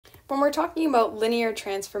When we're talking about linear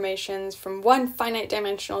transformations from one finite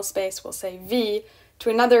dimensional space, we'll say V, to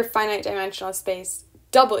another finite dimensional space,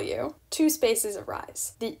 W, two spaces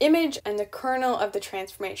arise: the image and the kernel of the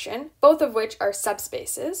transformation, both of which are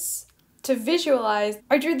subspaces. To visualize,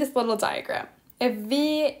 I drew this little diagram. If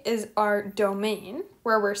V is our domain,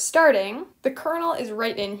 where we're starting, the kernel is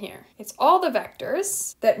right in here. It's all the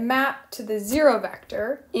vectors that map to the zero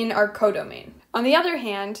vector in our codomain. On the other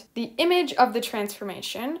hand, the image of the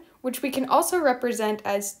transformation, which we can also represent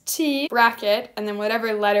as T bracket and then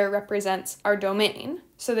whatever letter represents our domain.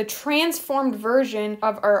 So the transformed version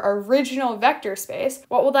of our original vector space,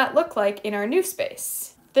 what will that look like in our new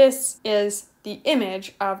space? This is the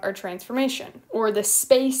image of our transformation, or the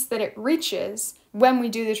space that it reaches when we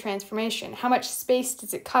do the transformation. How much space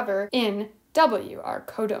does it cover in W, our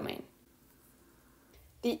codomain?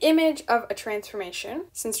 The image of a transformation,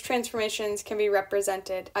 since transformations can be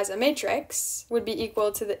represented as a matrix, would be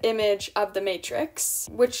equal to the image of the matrix,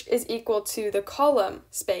 which is equal to the column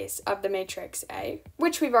space of the matrix A,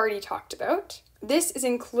 which we've already talked about. This is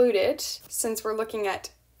included, since we're looking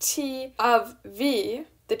at T of V,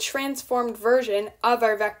 the transformed version of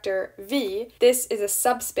our vector V. This is a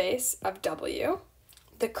subspace of W.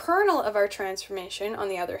 The kernel of our transformation, on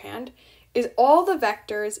the other hand, is all the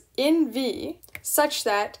vectors in V such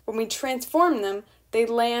that when we transform them, they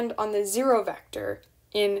land on the zero vector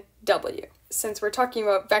in W. Since we're talking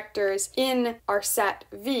about vectors in our set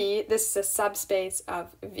V, this is a subspace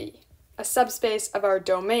of V, a subspace of our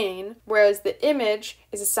domain, whereas the image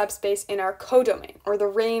is a subspace in our codomain, or the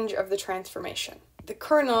range of the transformation. The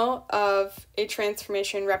kernel of a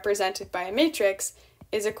transformation represented by a matrix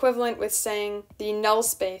is equivalent with saying the null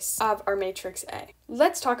space of our matrix A.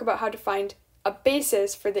 Let's talk about how to find a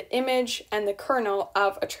basis for the image and the kernel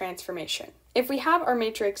of a transformation. If we have our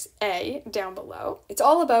matrix A down below, it's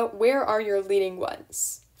all about where are your leading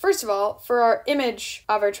ones. First of all, for our image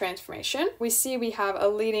of our transformation, we see we have a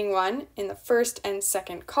leading one in the first and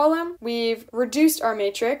second column. We've reduced our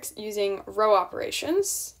matrix using row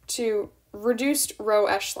operations to reduced row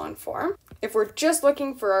echelon form. If we're just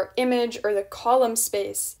looking for our image or the column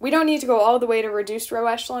space, we don't need to go all the way to reduced row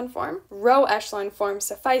echelon form. Row echelon form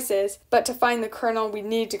suffices, but to find the kernel, we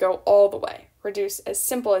need to go all the way, reduce as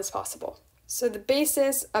simple as possible. So the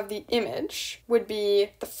basis of the image would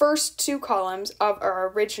be the first two columns of our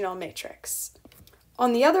original matrix.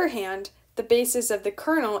 On the other hand, the basis of the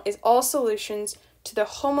kernel is all solutions to the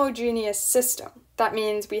homogeneous system. That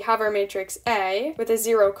means we have our matrix A with a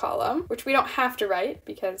zero column, which we don't have to write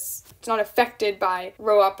because it's not affected by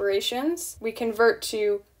row operations. We convert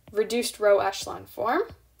to reduced row echelon form.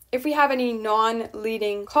 If we have any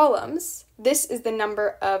non-leading columns, this is the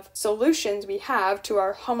number of solutions we have to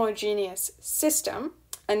our homogeneous system,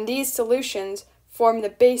 and these solutions form the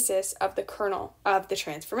basis of the kernel of the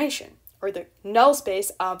transformation, or the null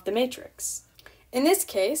space of the matrix. In this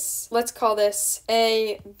case, let's call this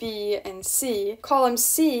A, B, and C. Column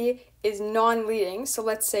C is non-leading, so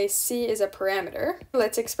let's say C is a parameter.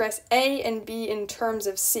 Let's express A and B in terms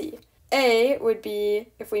of C. A would be,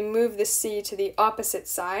 if we move the C to the opposite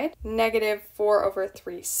side, negative 4 over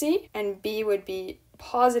 3C, and B would be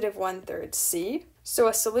positive 1/3 C. So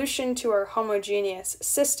a solution to our homogeneous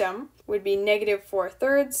system would be negative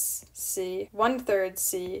 4/3 C, 1/3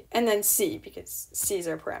 C, and then C, because C is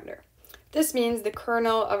our parameter. This means the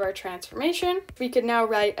kernel of our transformation we could now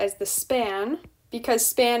write as the span. Because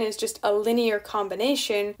span is just a linear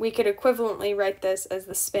combination, we could equivalently write this as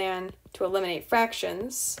the span to eliminate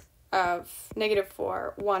fractions of negative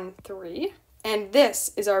 4, 1, 3. And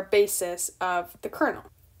this is our basis of the kernel.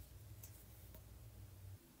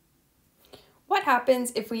 What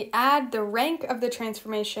happens if we add the rank of the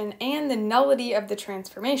transformation and the nullity of the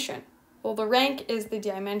transformation? Well, the rank is the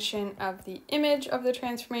dimension of the image of the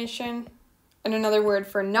transformation, and another word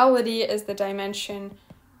for nullity is the dimension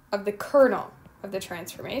of the kernel of the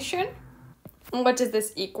transformation. And what does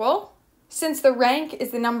this equal? Since the rank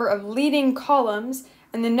is the number of leading columns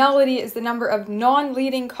and the nullity is the number of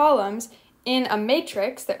non-leading columns in a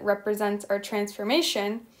matrix that represents our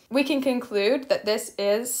transformation, we can conclude that this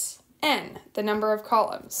is n, the number of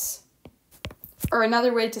columns. Or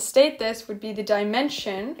another way to state this would be the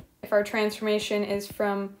dimension, if our transformation is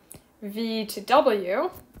from V to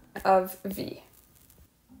W, of V.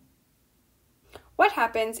 What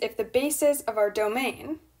happens if the basis of our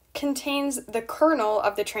domain contains the kernel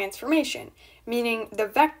of the transformation, meaning the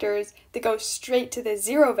vectors that go straight to the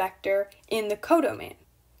zero vector in the codomain?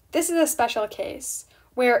 This is a special case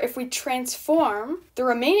where if we transform the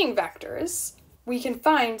remaining vectors, we can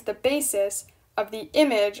find the basis of the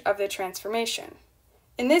image of the transformation.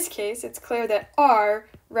 In this case, it's clear that R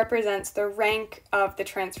represents the rank of the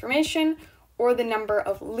transformation or the number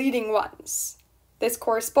of leading ones. This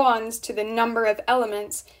corresponds to the number of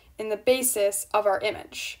elements in the basis of our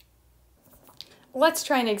image. Let's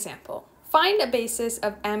try an example. Find a basis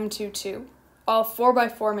of M22, all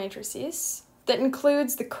 4x4 matrices, that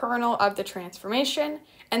includes the kernel of the transformation,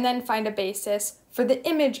 and then find a basis for the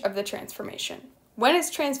image of the transformation. When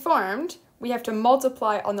it's transformed, we have to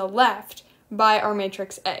multiply on the left by our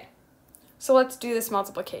matrix A. So let's do this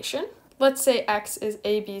multiplication. Let's say X is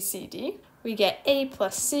A, B, C, D. We get A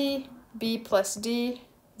plus C, B plus D,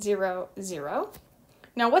 0, 0.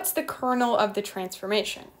 Now what's the kernel of the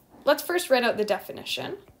transformation? Let's first write out the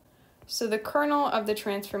definition. So the kernel of the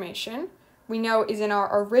transformation we know is in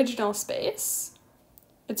our original space.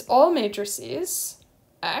 It's all matrices,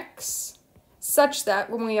 X, such that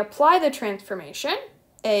when we apply the transformation,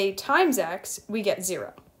 A times X, we get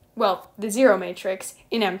 0. Well, the 0 matrix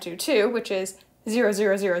in M22, which is 0,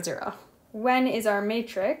 0, 0, 0. When is our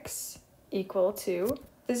matrix equal to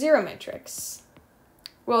the 0 matrix?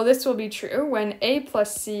 Well, this will be true when A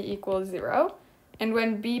plus C equals 0, and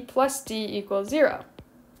when B plus D equals 0.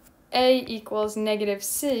 A equals negative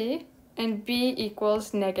C, and B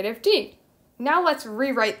equals negative D. Now let's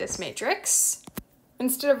rewrite this matrix.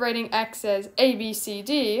 Instead of writing X as A, B, C,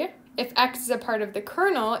 D, if X is a part of the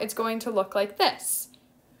kernel, it's going to look like this,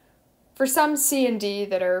 for some C and D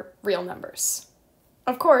that are real numbers.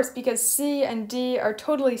 Of course, because C and D are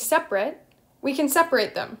totally separate, we can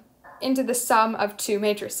separate them into the sum of two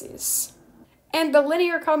matrices. And the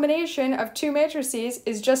linear combination of two matrices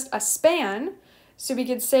is just a span, so we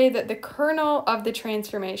could say that the kernel of the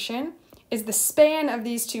transformation is the span of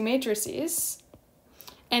these two matrices.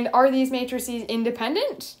 And are these matrices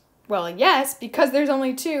independent? Well, yes, because there's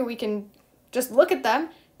only two, we can just look at them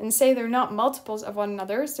and say they're not multiples of one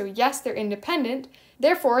another, so yes, they're independent.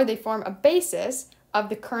 Therefore, they form a basis of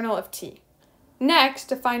the kernel of T. Next,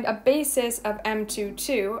 to find a basis of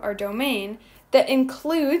M22, our domain, that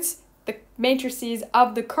includes the matrices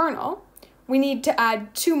of the kernel, we need to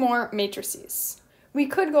add two more matrices. We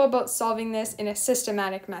could go about solving this in a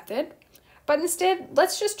systematic method, but instead,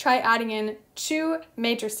 let's just try adding in two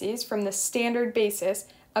matrices from the standard basis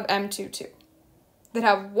of M22 that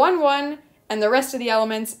have 1, 1, and the rest of the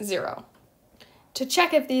elements 0. To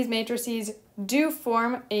check if these matrices do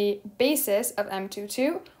form a basis of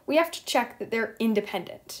M22, we have to check that they're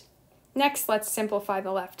independent. Next, let's simplify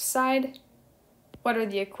the left side. What are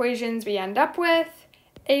the equations we end up with?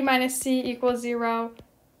 A minus C equals 0,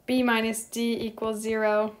 B minus D equals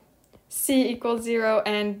 0, C equals 0,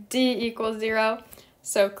 and D equals 0.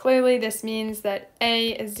 So clearly this means that A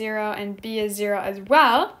is 0 and B is 0 as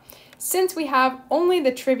well. Since we have only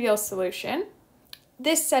the trivial solution,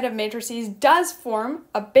 this set of matrices does form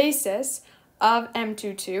a basis of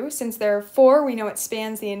M22. Since there are 4, we know it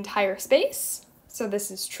spans the entire space, so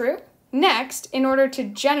this is true. Next, in order to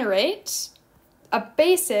generate a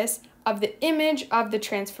basis of the image of the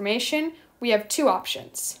transformation, we have two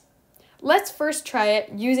options. Let's first try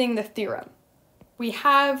it using the theorem. We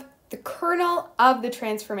have the kernel of the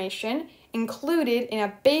transformation included in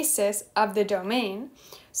a basis of the domain,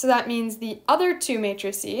 so that means the other two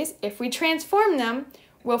matrices, if we transform them,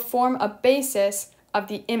 will form a basis of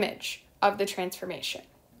the image of the transformation.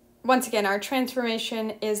 Once again, our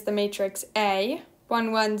transformation is the matrix A,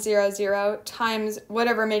 1, 1, 0, 0, times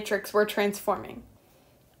whatever matrix we're transforming.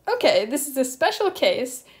 Okay, this is a special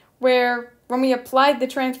case where when we applied the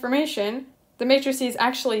transformation, the matrices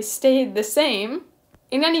actually stayed the same.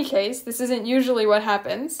 In any case, this isn't usually what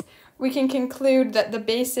happens. We can conclude that the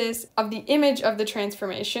basis of the image of the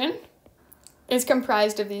transformation is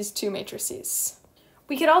comprised of these two matrices.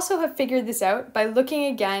 We could also have figured this out by looking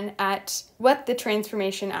again at what the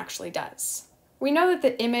transformation actually does. We know that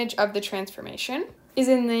the image of the transformation is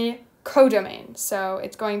in the codomain, so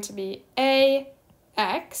it's going to be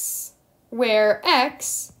AX, where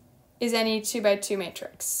X is any 2 by 2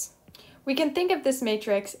 matrix. We can think of this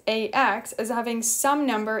matrix AX as having some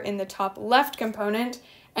number in the top left component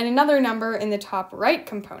and another number in the top right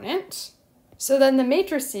component. So then the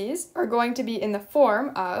matrices are going to be in the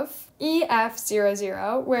form of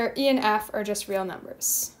EF00, where E and F are just real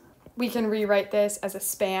numbers. We can rewrite this as a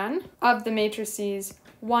span of the matrices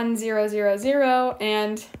 1, 0, 0, 0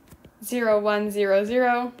 and 0, 1, 0,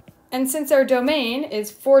 0. And since our domain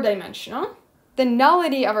is 4-dimensional, the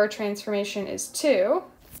nullity of our transformation is 2.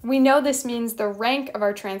 We know this means the rank of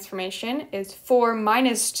our transformation is 4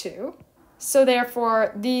 minus 2. So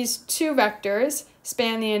therefore, these two vectors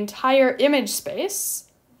span the entire image space,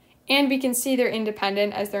 and we can see they're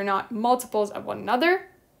independent as they're not multiples of one another.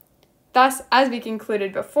 Thus, as we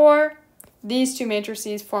concluded before, these two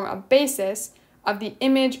matrices form a basis of the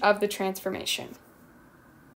image of the transformation.